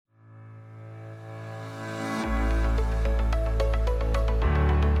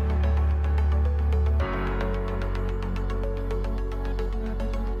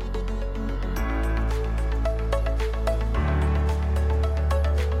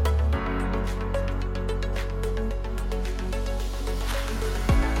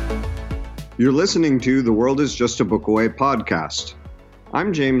You're listening to The World is Just a Book Away podcast.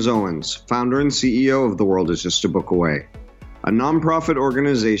 I'm James Owens, founder and CEO of The World is Just a Book Away, a nonprofit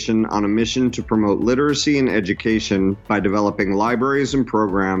organization on a mission to promote literacy and education by developing libraries and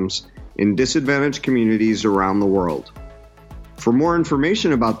programs in disadvantaged communities around the world. For more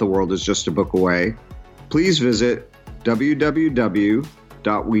information about The World is Just a Book Away, please visit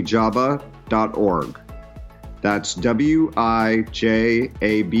www.wijaba.org. That's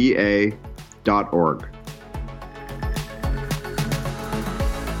WIJABA.org.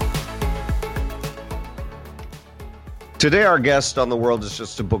 Today, our guest on The World is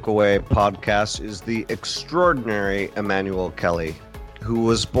Just a Book Away podcast is the extraordinary Emmanuel Kelly, who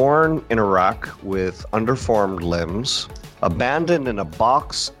was born in Iraq with underformed limbs, abandoned in a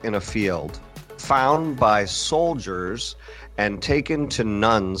box in a field, found by soldiers and taken to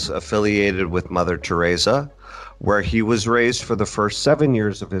nuns affiliated with Mother Teresa, where he was raised for the first 7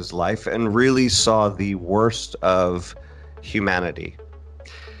 years of his life and really saw the worst of humanity.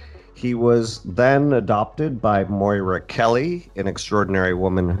 He was then adopted by Moira Kelly, an extraordinary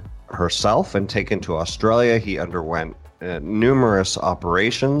woman herself, and taken to Australia. He underwent numerous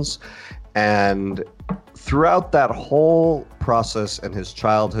operations, and throughout that whole process in his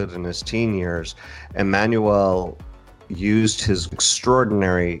childhood and his teen years, Emmanuel used his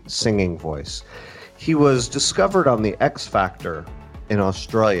extraordinary singing voice. He was discovered on the X Factor in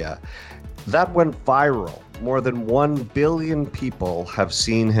Australia. That went viral. More than 1 billion people have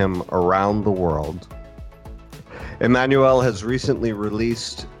seen him around the world. Emmanuel has recently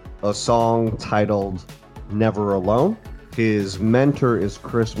released a song titled Never Alone. His mentor is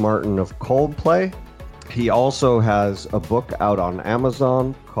Chris Martin of Coldplay. He also has a book out on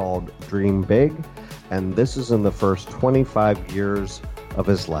Amazon called Dream Big, and this is in the first 25 years of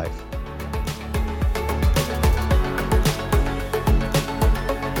his life.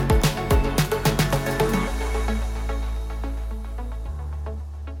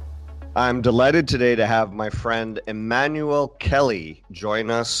 I'm delighted today to have my friend Emmanuel Kelly join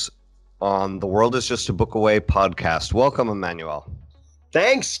us on The World is Just a Book Away podcast. Welcome, Emmanuel.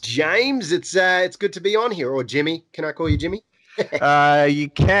 Thanks, James. It's good to be on here. Or Jimmy. Can I call you Jimmy? You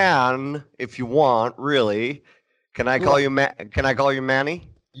can if you want, really. Can I call you Manny?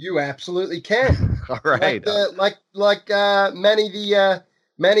 You absolutely can. All right. Like Manny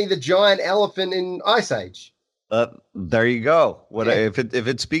the giant elephant in Ice Age. There you go. If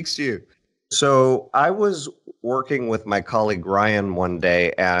it speaks to you. So I was working with my colleague Ryan one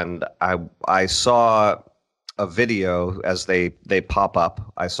day, and I saw a video as they pop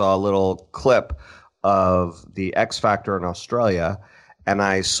up. I saw a little clip of the X Factor in Australia, and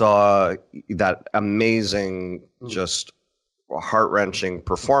I saw that amazing, just heart-wrenching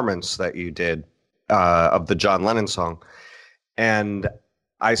performance that you did of the John Lennon song. And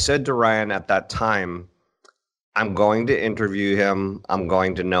I said to Ryan at that time, I'm going to interview him. I'm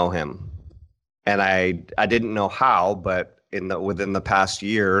going to know him. And I didn't know how, but within the past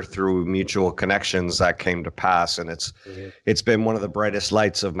year, through mutual connections, that came to pass, and it's been one of the brightest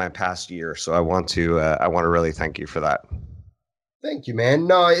lights of my past year. So I want to really thank you for that. Thank you, man.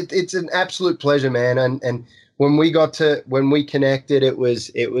 No, it's an absolute pleasure, man. And when we connected, it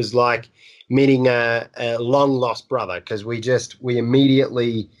was like meeting a long lost brother, because we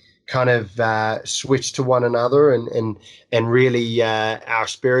immediately kind of switched to one another, and really our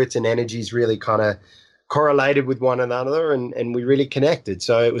spirits and energies really kind of correlated with one another, and we really connected.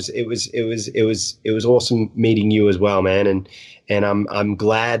 So it was awesome meeting you as well, man. And I'm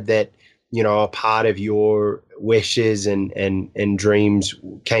glad that, you know, a part of your wishes and dreams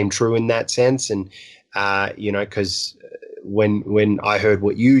came true in that sense. And you know, because when I heard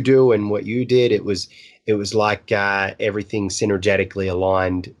what you do and what you did, it was like everything synergetically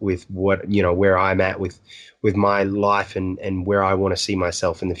aligned with what, you know, where I'm at with my life and where I want to see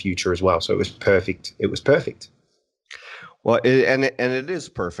myself in the future as well. So it was perfect. It was perfect. Well, it is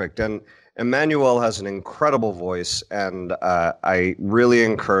perfect. And Emmanuel has an incredible voice, and I really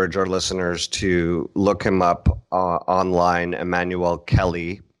encourage our listeners to look him up online, Emmanuel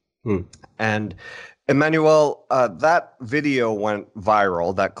Kelly. And Emmanuel, that video went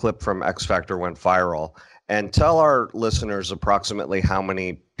viral. That clip from X Factor went viral. And tell our listeners approximately how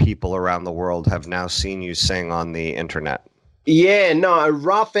many people around the world have now seen you sing on the internet. Yeah, no, a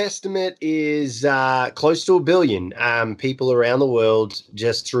rough estimate is close to 1 billion people around the world,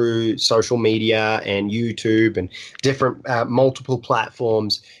 just through social media and YouTube and different multiple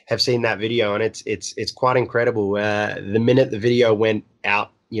platforms, have seen that video, and it's quite incredible. The minute the video went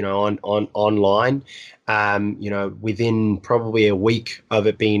out on online. Within probably a week of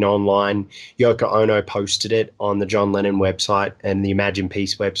it being online, Yoko Ono posted it on the John Lennon website and the Imagine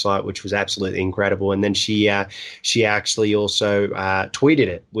Peace website, which was absolutely incredible. And then she actually also tweeted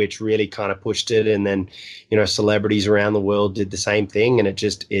it, which really kind of pushed it. And then, celebrities around the world did the same thing. And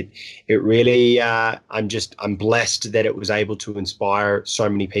it really, I'm blessed that it was able to inspire so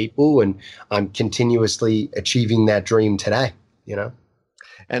many people, and I'm continuously achieving that dream today,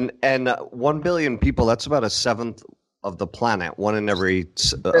 And 1 billion people, that's about a seventh of the planet, one in every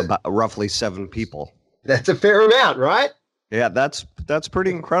about roughly 7 people. That's a fair amount, right? Yeah, that's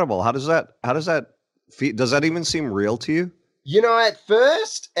pretty incredible. How does that feel? Does that even seem real to you? At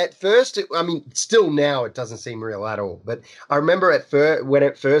first, still now it doesn't seem real at all. But I remember when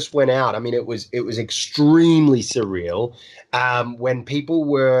it first went out, it was extremely surreal. When people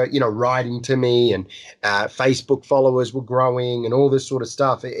were, writing to me, and Facebook followers were growing and all this sort of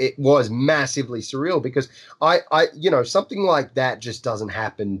stuff, it was massively surreal, because I something like that just doesn't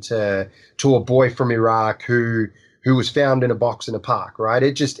happen to a boy from Iraq who was found in a box in a park, right?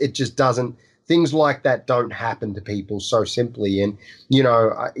 It just doesn't. Things like that don't happen to people so simply. And,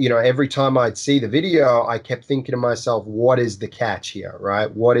 every time I'd see the video, I kept thinking to myself, what is the catch here, right?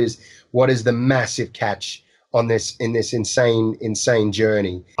 What is the massive catch in this insane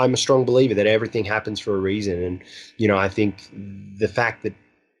journey? I'm a strong believer that everything happens for a reason. And, I think the fact that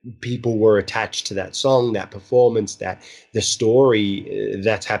people were attached to that song, that performance, that the story,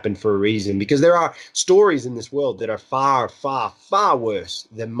 that's happened for a reason, because there are stories in this world that are far, far, far worse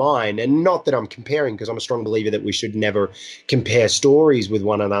than mine. And not that I'm comparing, because I'm a strong believer that we should never compare stories with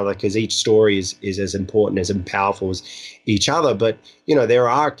one another, because each story is as important, as powerful as each other. But, there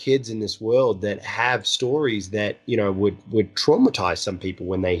are kids in this world that have stories that, would traumatize some people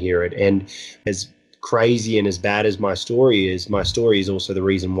when they hear it. And as crazy and as bad as my story is also the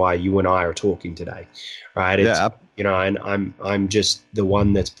reason why you and I are talking today, right? Yeah. And I'm just the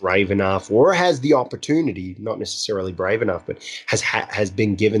one that's brave enough, or has the opportunity, not necessarily brave enough, but has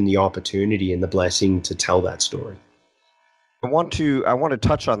been given the opportunity and the blessing to tell that story. I want to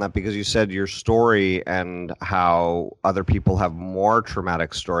touch on that, because you said your story and how other people have more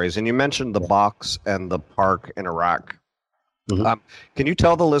traumatic stories, and you mentioned the box and the park in Iraq. Mm-hmm. Can you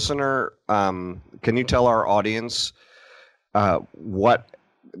tell the listener, can you tell our audience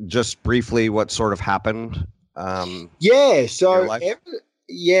just briefly what sort of happened? Yeah, so no,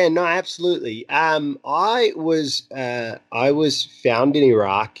 absolutely. I was found in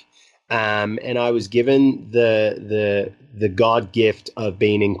Iraq, and I was given the God gift of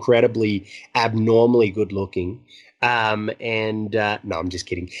being incredibly abnormally good looking. No, I'm just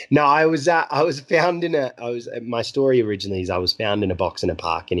kidding. No, I was found my story originally is I was found in a box in a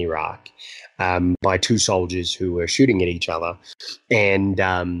park in Iraq, by 2 soldiers who were shooting at each other. And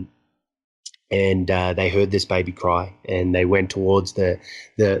they heard this baby cry, and they went towards the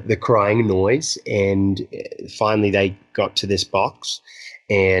crying noise. And finally they got to this box,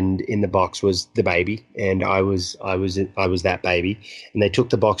 and in the box was the baby, and I was that baby. And they took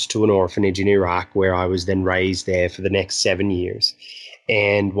the box to an orphanage in Iraq, where I was then raised there for the next 7 years.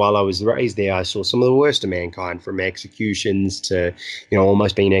 And while I was raised there, I saw some of the worst of mankind, from executions to,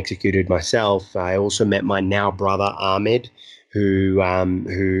 almost being executed myself. I also met my now brother Ahmed, who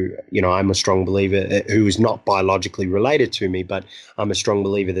I'm a strong believer, who is not biologically related to me, but I'm a strong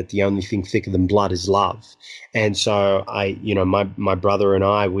believer that the only thing thicker than blood is love. And so my brother and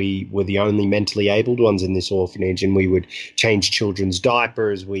I, we were the only mentally abled ones in this orphanage, and we would change children's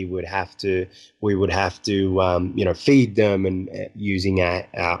diapers. We would have to feed them, and using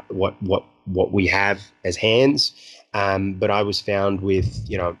what we have as hands. But I was found with,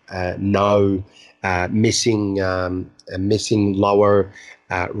 missing lower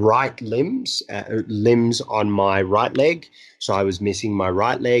right limbs on my right leg. So I was missing my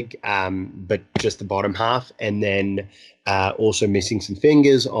right leg, but just the bottom half, and then also missing some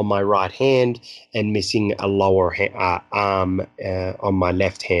fingers on my right hand, and missing a lower arm on my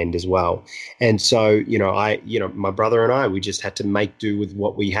left hand as well. And so, my brother and I, we just had to make do with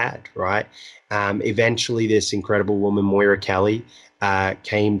what we had, right? Eventually, this incredible woman, Moira Kelly,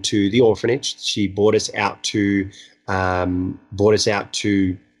 came to the orphanage. She brought us out to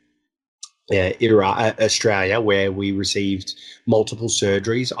Australia, where we received multiple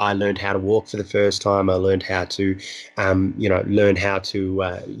surgeries. I learned how to walk for the first time. I learned how to,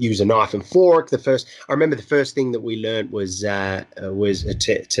 use a knife and fork. I remember the first thing that we learned was when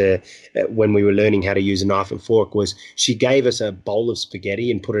we were learning how to use a knife and fork, was she gave us a bowl of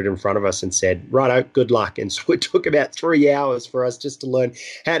spaghetti and put it in front of us and said, "Righto, good luck." And so it took about 3 hours for us just to learn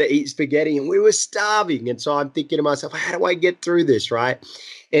how to eat spaghetti, and we were starving. And so I'm thinking to myself, how do I get through this, right?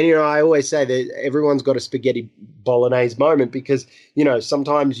 And, I always say that everyone's got a spaghetti bolognese moment because,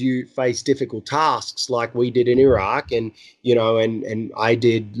 sometimes you face difficult tasks like we did in Iraq and, and I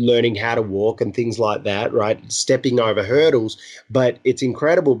did learning how to walk and things like that, right? Stepping over hurdles. But it's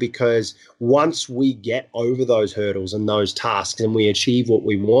incredible because once we get over those hurdles and those tasks and we achieve what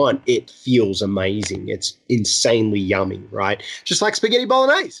we want, it feels amazing. It's insanely yummy, right? Just like spaghetti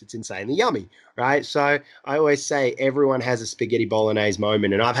bolognese, it's insanely yummy, right? So I always say everyone has a spaghetti bolognese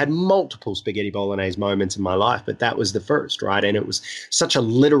moment, and I've had multiple spaghetti bolognese moments in my life, but that was the first, right? And it was such a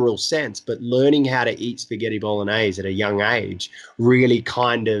literal sense, but learning how to eat spaghetti bolognese at a young age really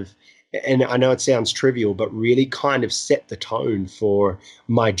kind of, and I know it sounds trivial, but really kind of set the tone for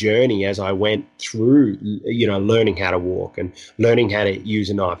my journey as I went through, learning how to walk and learning how to use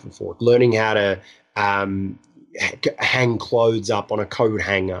a knife and fork, learning how to hang clothes up on a coat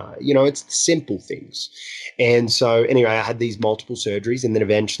hanger. It's the simple things. And so anyway, I had these multiple surgeries. And then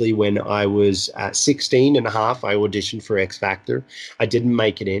eventually when I was 16 and a half, I auditioned for X Factor. I didn't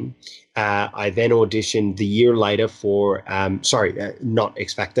make it in. I then auditioned the year later for, not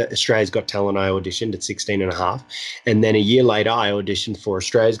X Factor, Australia's Got Talent. I auditioned at 16 and a half. And then a year later, I auditioned for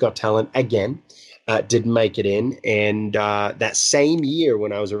Australia's Got Talent again. Didn't make it in. And that same year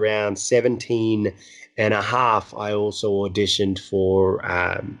when I was around 17 and a half, I also auditioned for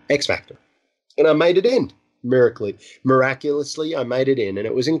X Factor. And I made it in. Miraculously, I made it in, and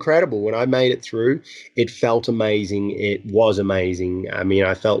it was incredible. When I made it through, it felt amazing. It was amazing. I mean,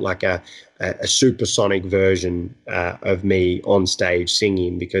 I felt like a supersonic version of me on stage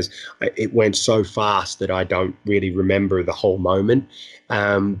singing because it went so fast that I don't really remember the whole moment.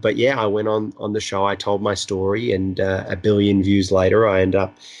 But yeah, I went on the show. I told my story, and a billion views later, I end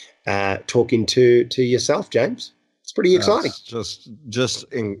up talking to yourself, James. It's pretty exciting.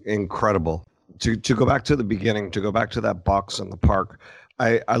 Just incredible. To go back to the beginning, to go back to that box in the park,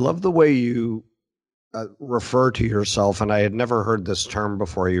 I love the way you refer to yourself, and I had never heard this term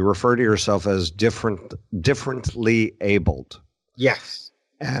before. You refer to yourself as differently abled. Yes.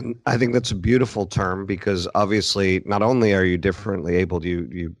 And I think that's a beautiful term because obviously not only are you differently abled,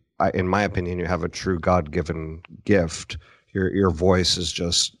 in my opinion, you have a true God-given gift. Your voice is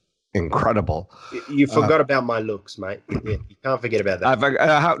just incredible. You forgot about my looks, mate. You can't forget about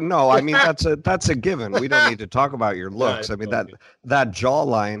that. No, I mean that's a given. We don't need to talk about your looks. No, I mean that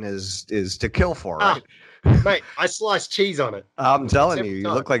jawline is to kill for, right? Mate, I sliced cheese on it. I'm telling you, you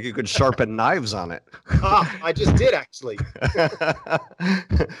look like you could sharpen knives on it. I just did actually.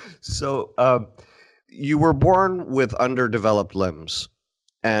 So, you were born with underdeveloped limbs,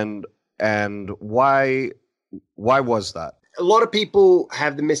 and why was that? A lot of people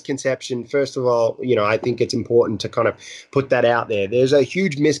have the misconception. First of all, I think it's important to kind of put that out there. There's a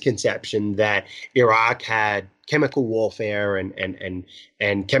huge misconception that Iraq had chemical warfare and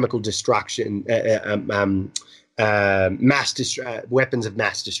chemical destruction, weapons of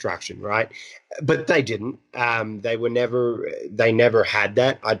mass destruction, right? But they didn't. They never had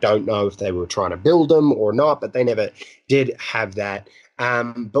that. I don't know if they were trying to build them or not, but they never did have that.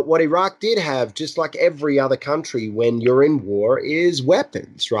 But what Iraq did have, just like every other country when you're in war, is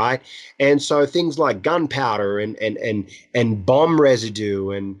weapons, right? And so things like gunpowder and bomb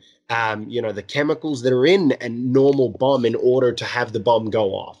residue and the chemicals that are in a normal bomb in order to have the bomb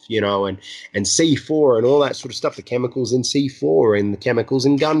go off, and C4 and all that sort of stuff, the chemicals in C4 and the chemicals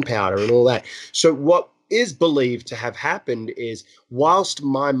in gunpowder and all that. So what is believed to have happened is whilst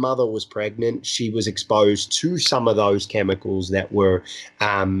my mother was pregnant, she was exposed to some of those chemicals that were,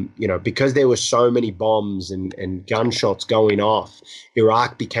 because there were so many bombs and gunshots going off,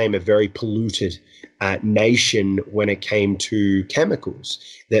 Iraq became a very polluted nation when it came to chemicals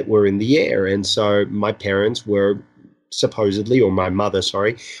that were in the air. And so my parents were supposedly, or my mother,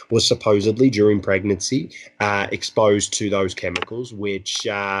 was supposedly during pregnancy exposed to those chemicals, which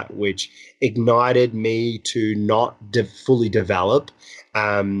ignited me to not fully develop,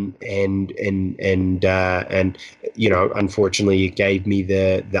 and unfortunately, it gave me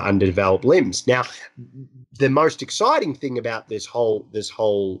the underdeveloped limbs. Now, the most exciting thing about this whole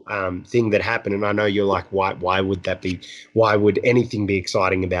thing that happened, and I know you're like, why would that be? Why would anything be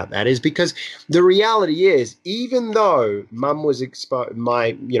exciting about that? Is because the reality is, even though mum was exposed,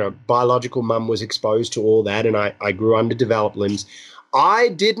 my biological mum was exposed to all that, and I grew underdeveloped limbs, I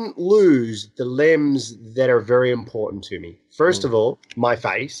didn't lose the limbs that are very important to me. First of all, my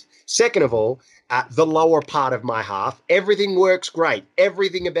face. Second of all, the lower part of my half. Everything works great.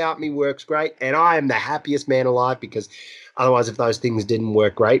 Everything about me works great. And I am the happiest man alive, because otherwise, if those things didn't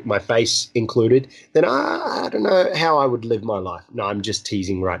work great, my face included, then I don't know how I would live my life. No, I'm just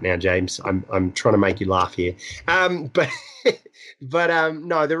teasing right now, James. I'm trying to make you laugh here. But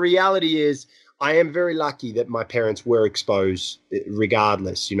no, the reality is, I am very lucky that my parents were exposed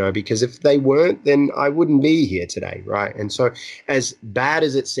regardless, because if they weren't, then I wouldn't be here today, right? And so as bad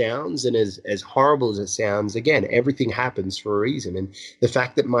as it sounds and as horrible as it sounds, again, everything happens for a reason. And the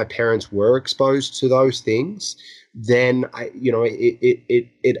fact that my parents were exposed to those things, then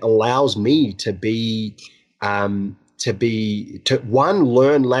it allows me to one,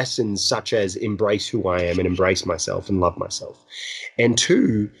 learn lessons such as embrace who I am and embrace myself and love myself. And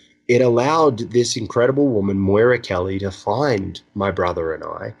two, it allowed this incredible woman, Moira Kelly, to find my brother and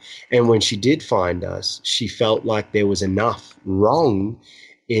I. And when she did find us, she felt like there was enough wrong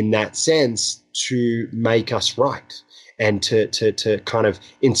in that sense to make us right, and to kind of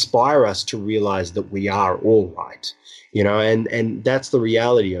inspire us to realize that we are all right. And that's the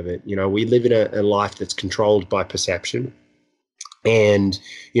reality of it. We live in a life that's controlled by perception. And,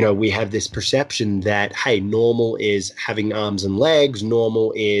 we have this perception that, hey, normal is having arms and legs.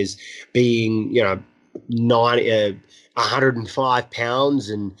 Normal is being, 105 pounds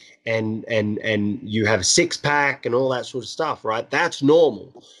and you have a six pack and all that sort of stuff, right? That's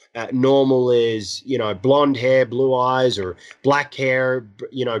normal. Normal is, blonde hair, blue eyes, or black hair,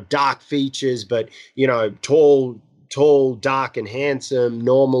 dark features, but, tall, dark, and handsome.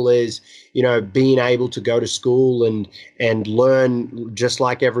 Normal is, being able to go to school and learn just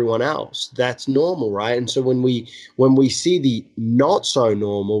like everyone else. That's normal, right? And so when we see the not so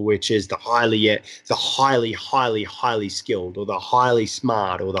normal, which is the highly skilled, or the highly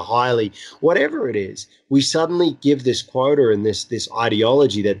smart, or the highly whatever it is, we suddenly give this quota and this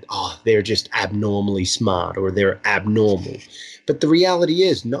ideology that, they're just abnormally smart, or they're abnormal. But the reality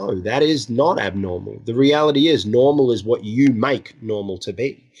is, no, that is not abnormal. The reality is, normal is what you make normal to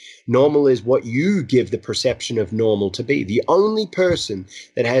be. Normal is what you give the perception of normal to be. The only person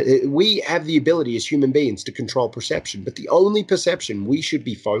we have the ability as human beings to control perception, but the only perception we should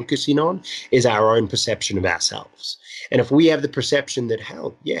be focusing on is our own perception of ourselves. And if we have the perception that,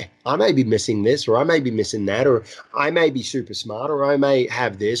 hell, yeah, I may be missing this, or I may be missing that, or I may be super smart, or I may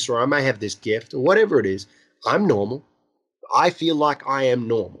have this, or I may have this gift, or whatever it is, I'm normal. I feel like I am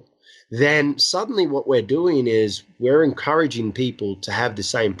normal. Then suddenly what we're doing is we're encouraging people to have the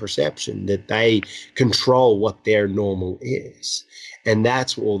same perception that they control what their normal is. And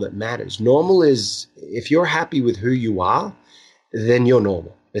that's all that matters. Normal is, if you're happy with who you are, then you're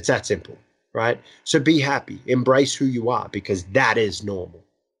normal. It's that simple, right? So be happy, embrace who you are, because that is normal.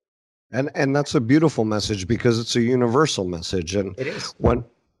 And that's a beautiful message, because it's a universal message. And it is.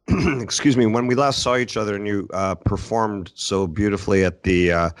 Excuse me, when we last saw each other and you performed so beautifully at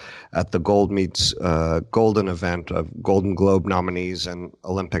the Gold Meets Golden event of Golden Globe nominees and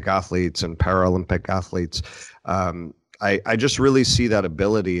Olympic athletes and Paralympic athletes, I just really see that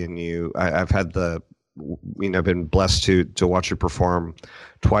ability in you. I've had been blessed to watch you perform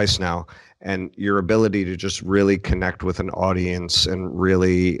twice now, and your ability to just really connect with an audience and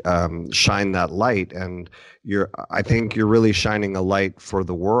really shine that light. And I think you're really shining a light for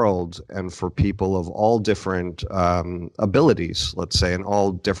the world and for people of all different abilities, let's say, and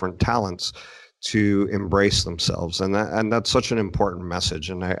all different talents, to embrace themselves. And that's such an important message.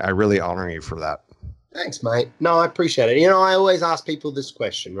 And I really honor you for that. Thanks, mate. No, I appreciate it. I always ask people this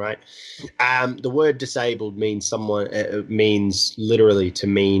question, right? The word disabled means means literally to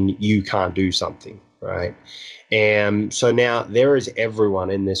mean you can't do something, right? And so now there is everyone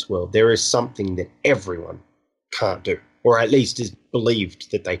in this world. There is something that everyone can't do, or at least is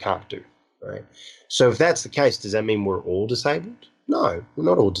believed that they can't do, right? So if that's the case, does that mean we're all disabled? No, we're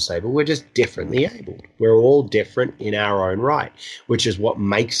not all disabled. We're just differently abled. We're all different in our own right, which is what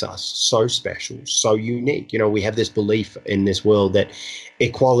makes us so special, so unique. We have this belief in this world that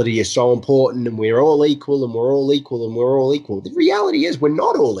equality is so important, and we're all equal, and we're all equal, and we're all equal. The reality is we're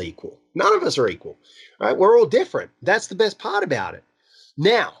not all equal. None of us are equal, right? We're all different. That's the best part about it.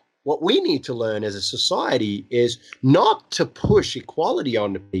 Now, what we need to learn as a society is not to push equality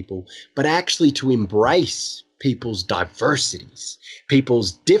onto people, but actually to embrace people's diversities,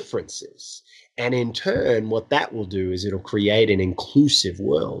 people's differences. And in turn, what that will do is it'll create an inclusive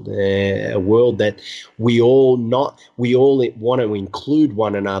world, a world that we all want to include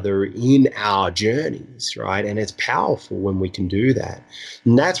one another in our journeys, right? And it's powerful when we can do that.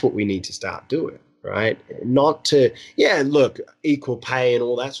 And that's what we need to start doing. right? Not to, yeah, look, equal pay and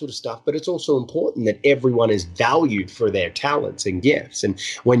all that sort of stuff, but it's also important that everyone is valued for their talents and gifts. And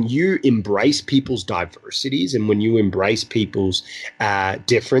when you embrace people's diversities and when you embrace people's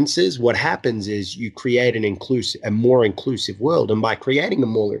differences, what happens is you create a more inclusive world. And by creating a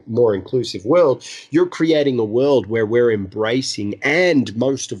more inclusive world, you're creating a world where we're embracing and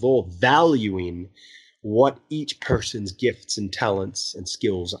most of all valuing what each person's gifts and talents and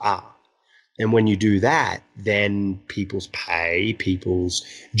skills are. And when you do that, then people's pay, people's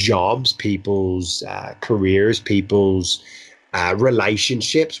jobs, people's careers, people's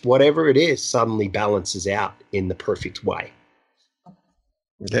relationships, whatever it is, suddenly balances out in the perfect way.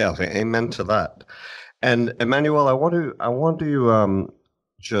 Yeah, amen to that. And Emmanuel, I want to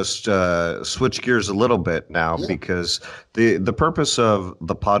just switch gears a little bit now, Yeah. because the purpose of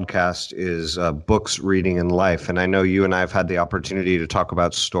the podcast is books, reading, and life. And I know you and I have had the opportunity to talk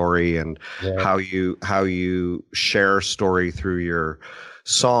about story and Yeah. how you share story through your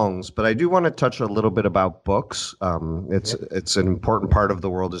songs. But I do want to touch a little bit about books. It's an important part of The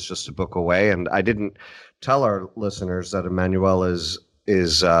World Is Just a Book Away, and I didn't tell our listeners that Emmanuel is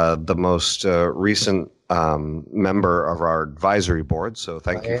the most recent member of our advisory board. So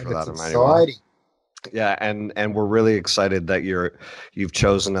thank you for that, Emmanuel. Exciting. Yeah, and we're really excited that you've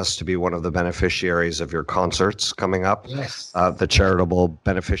chosen us to be one of the beneficiaries of your concerts coming up. Yes. The charitable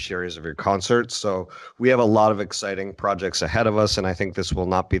beneficiaries of your concerts. So we have a lot of exciting projects ahead of us, and I think this will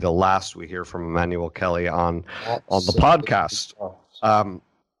not be the last we hear from Emmanuel Kelly on the podcast.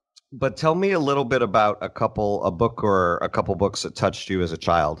 But tell me a little bit about a book or a couple books that touched you as a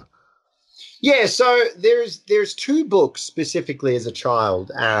child. Yeah, so there's two books specifically as a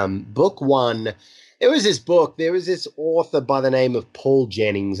child. Book one, there was this author by the name of Paul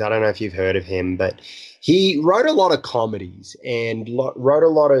Jennings. I don't know if you've heard of him, but he wrote a lot of comedies and wrote a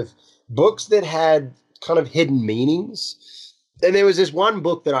lot of books that had kind of hidden meanings. And there was this one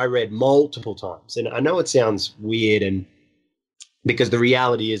book that I read multiple times, and I know it sounds weird, and because the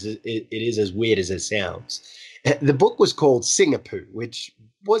reality is it is as weird as it sounds. The book was called Singapore, which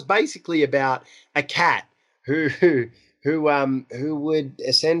was basically about a cat who would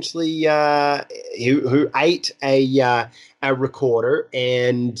essentially who ate a recorder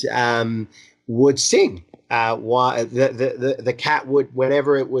and would sing. Why the cat would,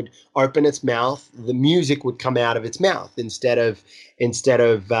 whenever it would open its mouth, the music would come out of its mouth instead of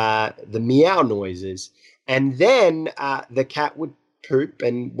the meow noises. And then the cat would poop,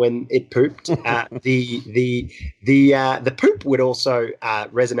 and when it pooped, the poop would also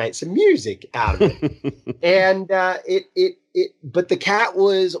resonate some music out of it. And but the cat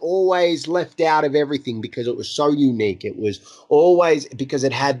was always left out of everything because it was so unique. It was always because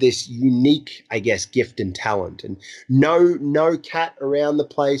it had this unique, I guess, gift and talent. And no cat around the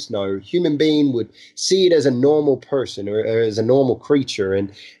place, no human being would see it as a normal person or as a normal creature.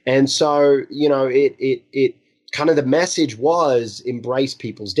 And so, it kind of the message was embrace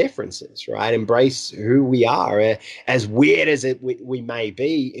people's differences, right? Embrace who we are. As weird as we may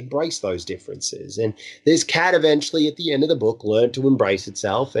be, embrace those differences. And this cat eventually at the end of the book learned to embrace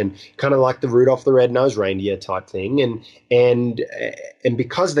itself, and kind of like the Rudolph the Red-Nosed Reindeer type thing. And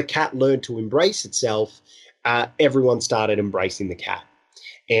because the cat learned to embrace itself, everyone started embracing the cat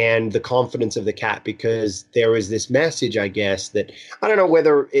and the confidence of the cat, because there was this message, I guess, that I don't know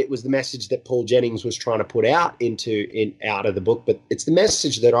whether it was the message that Paul Jennings was trying to put out out of the book, but it's the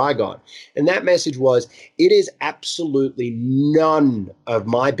message that I got. And that message was, it is absolutely none of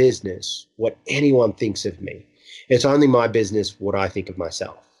my business what anyone thinks of me. It's only my business what I think of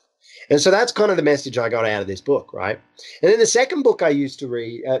myself. And so that's kind of the message I got out of this book, right? And then the second book I used to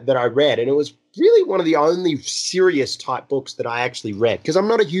read, that I read, and it was really one of the only serious type books that I actually read, because I'm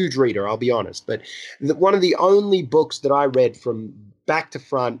not a huge reader, I'll be honest, but one of the only books that I read from back to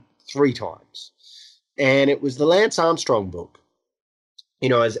front 3 times. And it was the Lance Armstrong book.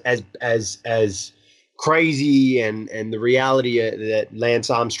 As crazy and the reality that Lance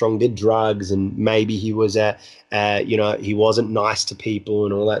Armstrong did drugs, and maybe he was he wasn't nice to people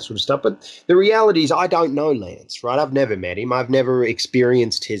and all that sort of stuff. But the reality is, I don't know Lance, right? I've never met him. I've never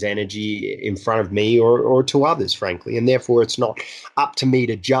experienced his energy in front of me or to others, frankly. And therefore, it's not up to me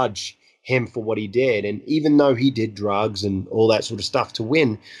to judge him for what he did. And even though he did drugs and all that sort of stuff to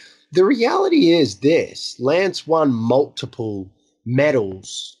win, the reality is this: Lance won multiple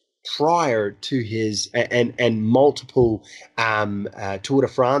medals prior to his and multiple Tour de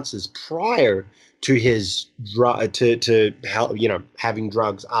France's prior to his having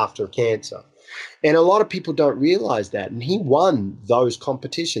drugs after cancer. And a lot of people don't realize that. And he won those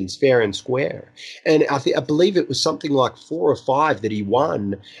competitions fair and square. And I believe it was something like 4 or 5 that he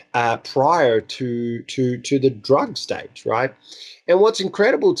won prior to the drug stage, right? And what's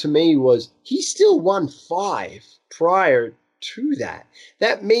incredible to me was he still won 5 prior to that.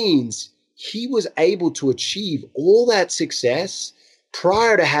 That means he was able to achieve all that success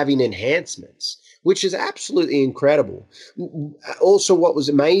prior to having enhancements, which is absolutely incredible. Also, what was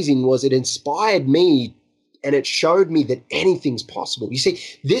amazing was it inspired me and it showed me that anything's possible. You see,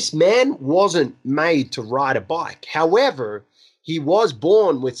 this man wasn't made to ride a bike. However, he was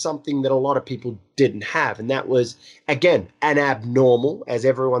born with something that a lot of people didn't have. And that was, again, an abnormal, as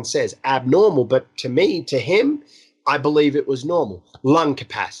everyone says, abnormal. But to me, to him, I believe it was normal. Lung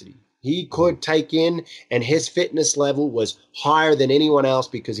capacity. He could take in, and his fitness level was higher than anyone else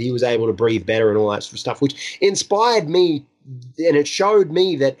because he was able to breathe better and all that sort of stuff, which inspired me. And it showed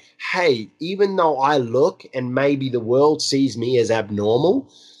me that, hey, even though I look and maybe the world sees me as abnormal,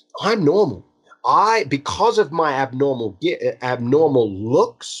 I'm normal. Because of my abnormal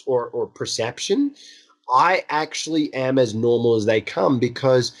looks or perception, I actually am as normal as they come,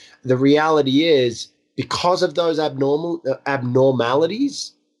 because the reality is, because of those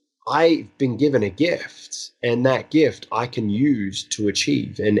abnormalities, I've been given a gift, and that gift I can use to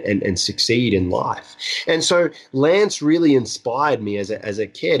achieve and succeed in life. And so Lance really inspired me as a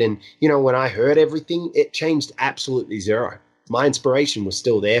kid. And, when I heard everything, it changed absolutely zero. My inspiration was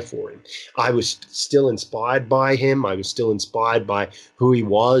still there for him. I was still inspired by him. I was still inspired by who he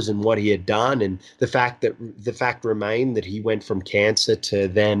was and what he had done. And the fact remained that he went from cancer to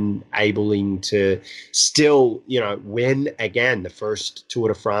then able to still, win again. The first Tour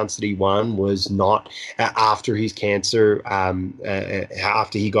de France that he won was not after his cancer,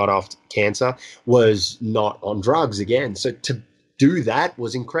 after he got off cancer, was not on drugs again. So to do that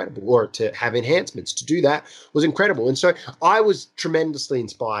was incredible, or to have enhancements to do that was incredible. And so I was tremendously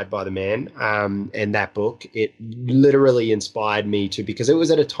inspired by the man, and that book. It literally inspired me because it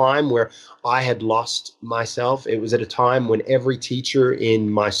was at a time where I had lost myself. It was at a time when every teacher in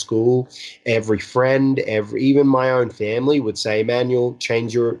my school, every friend, even my own family would say, Emmanuel,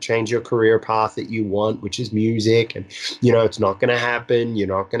 change your career path that you want, which is music. And, it's not going to happen. You're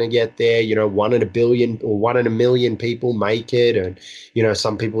not going to get there. 1 in a billion or 1 in a million people make it. And,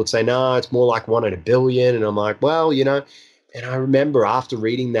 some people would say, no, it's more like 1 in a billion. And I'm like, well, and I remember after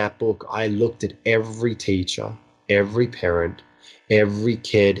reading that book, I looked at every teacher, every parent, every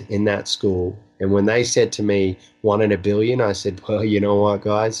kid in that school. And when they said to me 1 in a billion, I said, well, you know what,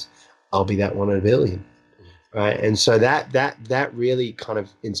 guys, I'll be that 1 in a billion. Right. And so that really kind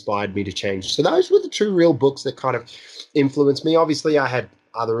of inspired me to change. So those were the 2 real books that kind of influenced me. Obviously, I had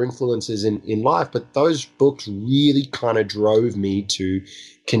other influences in life, but those books really kind of drove me to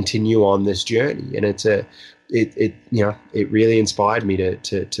continue on this journey. And it really inspired me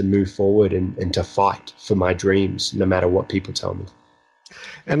to move forward and to fight for my dreams, no matter what people tell me.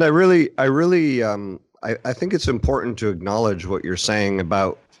 And I think it's important to acknowledge what you're saying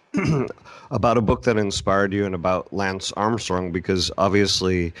about about a book that inspired you and about Lance Armstrong, because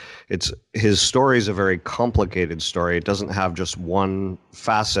obviously his story is a very complicated story. It doesn't have just one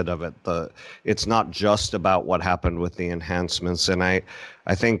facet of it. It's not just about what happened with the enhancements. And I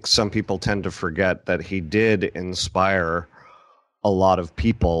think some people tend to forget that he did inspire a lot of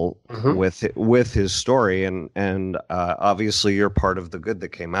people with his story, and obviously you're part of the good that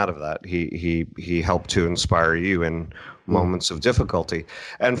came out of that. He helped to inspire you in moments of difficulty.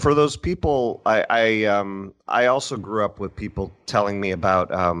 And for those people, I also grew up with people telling me about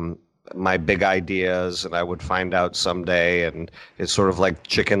my big ideas, and I would find out someday, and it's sort of like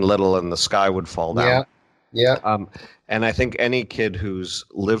Chicken Little and the sky would fall down. Yeah. And I think any kid who's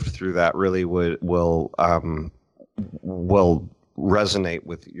lived through that really will resonate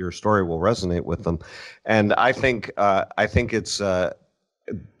with your story, will resonate with them. And I think it's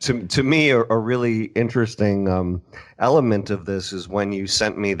to me a really interesting element of this is when you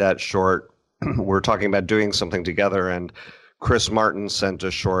sent me that short. We're talking about doing something together, and Chris Martin sent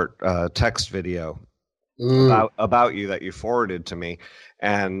a short text video about you that you forwarded to me.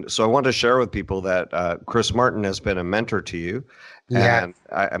 And so I want to share with people that Chris Martin has been a mentor to you. Yeah. And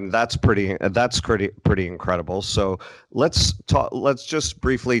I mean, that's pretty incredible. So let's just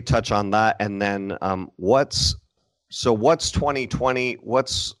briefly touch on that. And then what's 2020,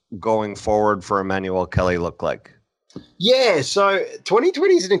 what's going forward for Emmanuel Kelly look like? Yeah, so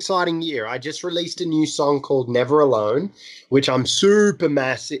 2020 is an exciting year. I just released a new song called Never Alone, which I'm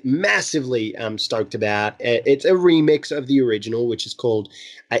massively stoked about. It's a remix of the original, which is called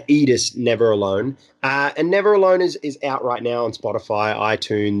Edith Never Alone. And Never Alone is out right now on Spotify,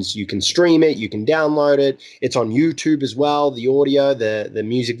 iTunes. You can stream it, you can download it. It's on YouTube as well. The audio, the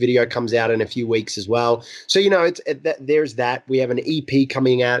music video comes out in a few weeks as well. So, there's that. We have an EP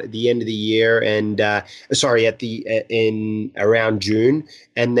coming out at the end of the year, and sorry, in around June,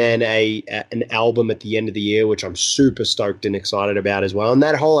 and then an album at the end of the year, which I'm super stoked and excited about as well. And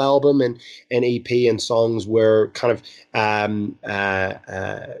that whole album and EP and songs were kind of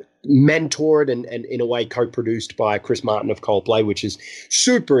mentored and in a way co-produced by Chris Martin of Coldplay, which is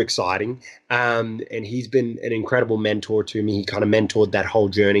super exciting. And he's been an incredible mentor to me. He kind of mentored that whole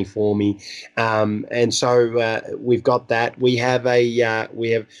journey for me. And so we've got that.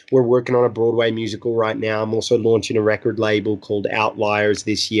 We're working on a Broadway musical right now. I'm also launching a record label called Outliers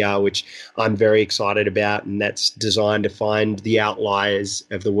this year, which I'm very excited about. And that's designed to find the outliers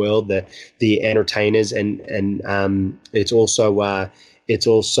of the world, the entertainers. And it's also it's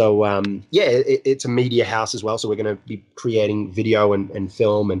a media house as well. So we're going to be creating video and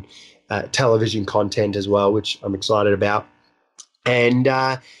film and television content as well, which I'm excited about. And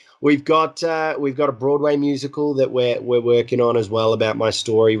we've got a Broadway musical that we're working on as well about my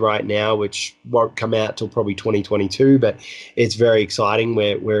story right now, which won't come out till probably 2022, but it's very exciting.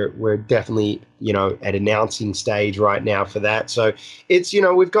 We're definitely at announcing stage right now for that. So it's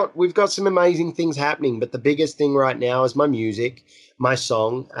we've got some amazing things happening, but the biggest thing right now is my music. My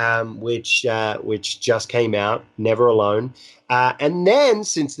song, which just came out, Never Alone. And then,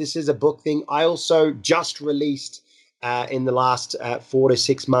 since this is a book thing, I also just released, in the last 4 to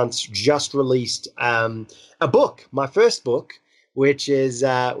 6 months, just released a book, my first book, which is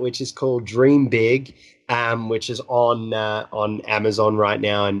called Dream Big, which is on Amazon right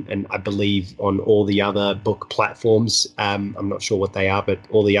now, and I believe on all the other book platforms. I'm not sure what they are, but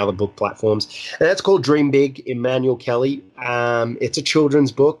all the other book platforms. And that's called Dream Big, Emmanuel Kelly. It's a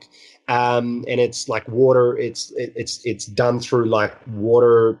children's book, and it's like water. It's done through like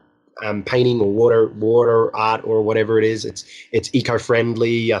water. Painting or water art or whatever it is. It's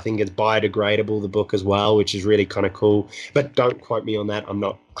eco-friendly. I think it's biodegradable, the book as well, which is really kind of cool. But don't quote me on that. I'm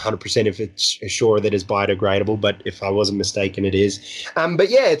not 100% if it's sure that it's biodegradable, but if I wasn't mistaken, it is.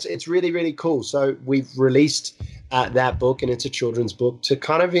 But yeah, it's really, really cool. So we've released that book, and it's a children's book to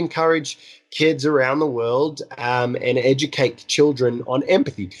kind of encourage kids around the world and educate children on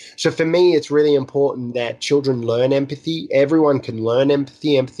empathy. So for me, it's really important that children learn empathy. Everyone can learn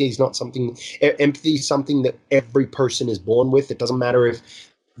empathy. Empathy is something that every person is born with. It doesn't matter if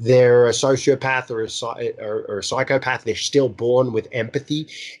they're a sociopath or a psychopath. They're still born with empathy.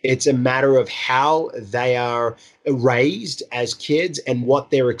 It's a matter of how they are raised as kids and what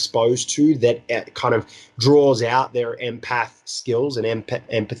they're exposed to that kind of draws out their empath skills and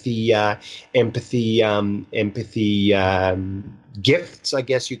empathy gifts, I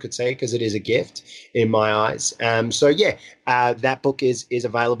guess you could say, because it is a gift in my eyes. That book is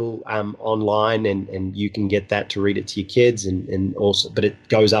available online, and you can get that to read it to your kids, and also, but it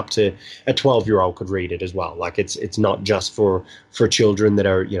goes up to a 12-year-old could read it as well. Like it's not just for children that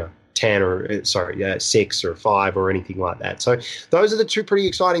are 10 or 6 or 5 or anything like that. So those are the two pretty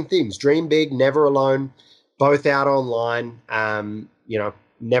exciting things: Dream Big, Never Alone, both out online.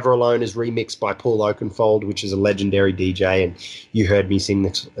 Never Alone is remixed by Paul Oakenfold, which is a legendary DJ, and you heard me sing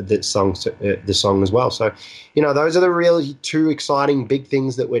the song as well. So, those are the really two exciting big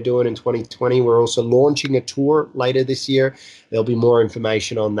things that we're doing in 2020. We're also launching a tour later this year. There'll be more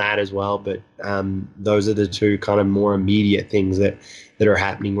information on that as well, but those are the two kind of more immediate things that are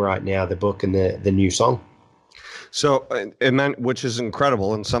happening right now: the book and the new song. So, which is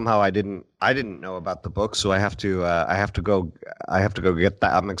incredible, and somehow I didn't know about the book, so I have to go get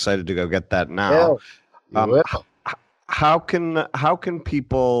that. I'm excited to go get that now. Yeah, how can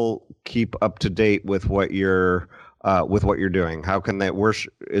people keep up to date with what you're doing? How can they?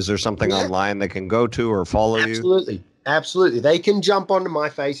 Is there something online they can go to or follow you? Absolutely. They can jump onto my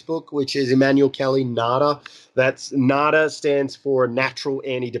Facebook, which is Emmanuel Kelly NADA. That's NADA stands for Natural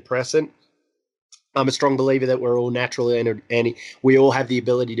Antidepressant. I'm a strong believer that we're all natural we all have the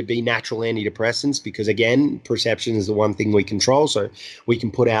ability to be natural antidepressants, because again, perception is the one thing we control. So we can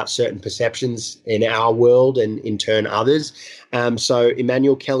put out certain perceptions in our world and in turn others. So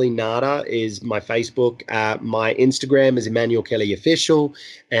Emmanuel Kelly Nada is my Facebook. My Instagram is Emmanuel Kelly Official.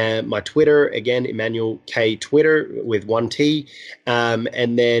 My Twitter, again, Emmanuel K Twitter with 1 T.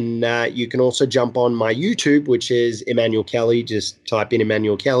 And then you can also jump on my YouTube, which is Emmanuel Kelly. Just type in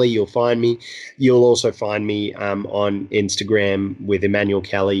Emmanuel Kelly, you'll find me. You'll you'll also find me on Instagram with Emmanuel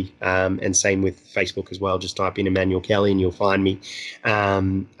Kelly, and same with Facebook as well. Just type in Emmanuel Kelly and you'll find me.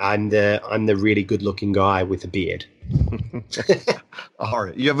 I'm the really good looking guy with a beard. All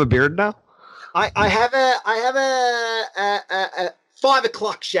right, you have a beard now? I have a 5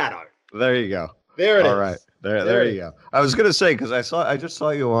 o'clock shadow. There you go. There it is. All right. There you go. I was gonna say because I just saw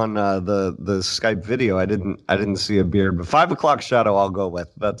you on the Skype video. I didn't see a beard, but 5 o'clock shadow I'll go with.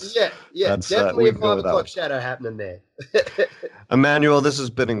 That's definitely a 5 o'clock shadow happening there. Emmanuel, this has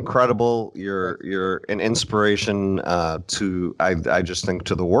been incredible. You're an inspiration to I just think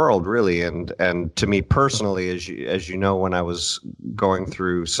to the world really, and to me personally, as you know, when I was going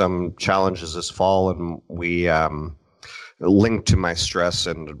through some challenges this fall, and we linked to my stress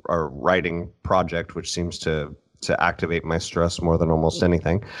and our writing project, which seems to activate my stress more than almost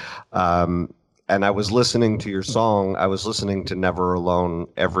anything. And I was listening to your song. I was listening to Never Alone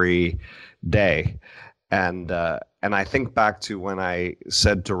every day. And I think back to when I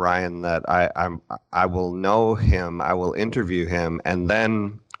said to Ryan that I will know him, I will interview him. And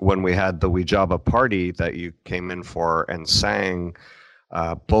then when we had the Weejaba party that you came in for and sang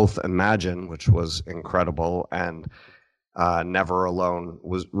both Imagine, which was incredible, and Never Alone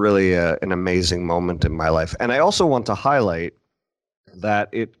was really an amazing moment in my life. And I also want to highlight that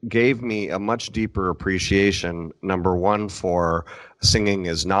it gave me a much deeper appreciation, number one, for singing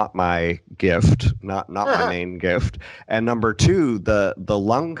is not my gift, not my main gift. And number two, the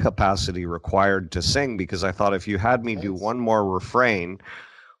lung capacity required to sing, because I thought if you had me do one more refrain,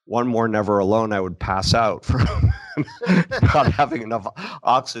 one more Never Alone, I would pass out from not having enough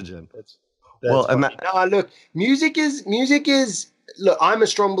oxygen. That's well, no, look, music is. Look, I'm a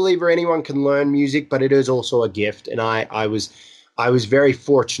strong believer anyone can learn music, but it is also a gift, and I was very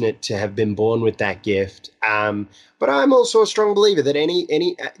fortunate to have been born with that gift. But I'm also a strong believer that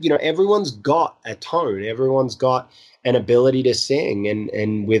everyone's got a tone, everyone's got an ability to sing,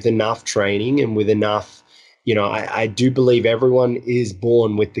 and with enough training and with enough, I do believe everyone is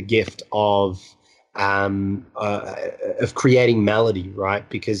born with the gift of creating melody, right?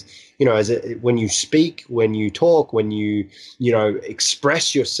 Because when you speak, when you talk, when you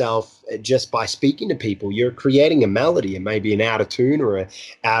express yourself just by speaking to people, you're creating a melody. It may be an out of tune or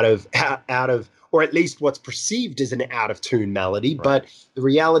out of or at least what's perceived as an out of tune melody, right. But the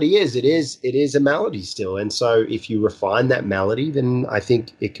reality is it is a melody still. And so if you refine that melody, then I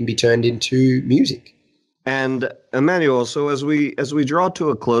think it can be turned into music. And Emmanuel, so as we draw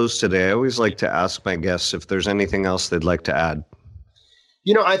to a close today, I always like to ask my guests if there's anything else they'd like to add.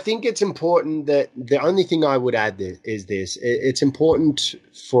 I think it's important that the only thing I would add is this. It's important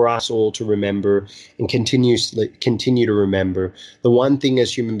for us all to remember and continue to remember the one thing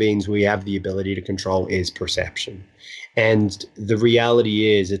as human beings we have the ability to control is perception. And the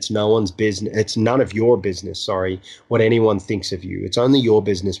reality is it's no one's business. It's none of your business, what anyone thinks of you. It's only your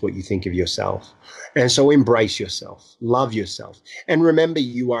business what you think of yourself. And so embrace yourself, love yourself. And remember,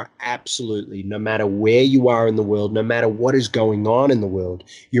 you are absolutely, no matter where you are in the world, no matter what is going on in the world,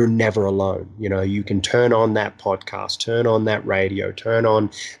 you're never alone. You can turn on that podcast, turn on that radio, turn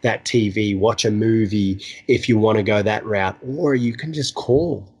on that TV, watch a movie if you want to go that route, or you can just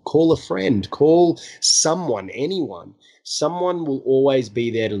call a friend, call someone, anyone. Someone will always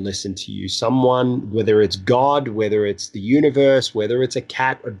be there to listen to you. Someone, whether it's God, whether it's the universe, whether it's a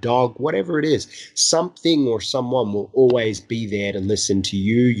cat, a dog, whatever it is, something or someone will always be there to listen to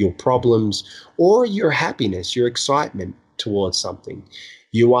you, your problems, or your happiness, your excitement towards something.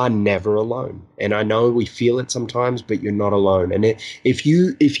 You are never alone. And I know we feel it sometimes, but you're not alone. And if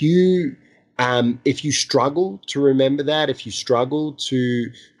you struggle to remember that, if you struggle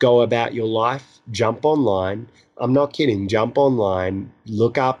to go about your life, jump online. I'm not kidding. Jump online,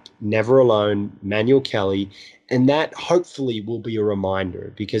 look up Never Alone, Emmanuel Kelly, and that hopefully will be a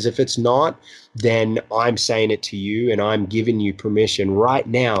reminder. Because if it's not, then I'm saying it to you and I'm giving you permission right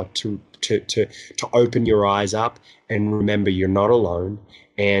now to open your eyes up and remember you're not alone,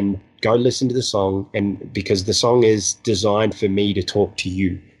 and go listen to the song. And because the song is designed for me to talk to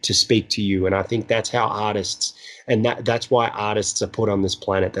you, to speak to you. And I think that's how artists, and that's why artists are put on this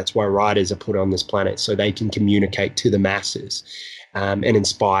planet. That's why writers are put on this planet, so they can communicate to the masses and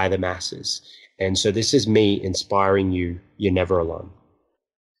inspire the masses. And so this is me inspiring you. You're never alone.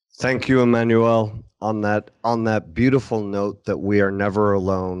 Thank you, Emmanuel. On that beautiful note that we are never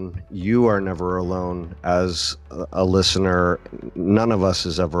alone, you are never alone. As a listener, none of us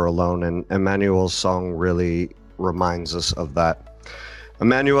is ever alone. And Emmanuel's song really reminds us of that.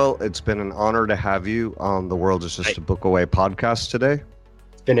 Emmanuel, it's been an honor to have you on The World Is Just a Book Away podcast today.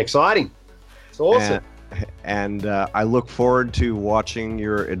 It's been exciting. It's awesome. And I look forward to watching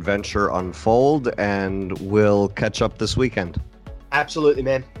your adventure unfold, and we'll catch up this weekend. Absolutely,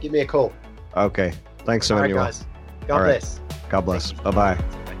 man. Give me a call. Okay. Thanks, All right, Emmanuel. guys. God bless. God bless.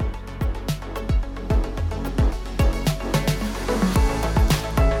 Bye-bye.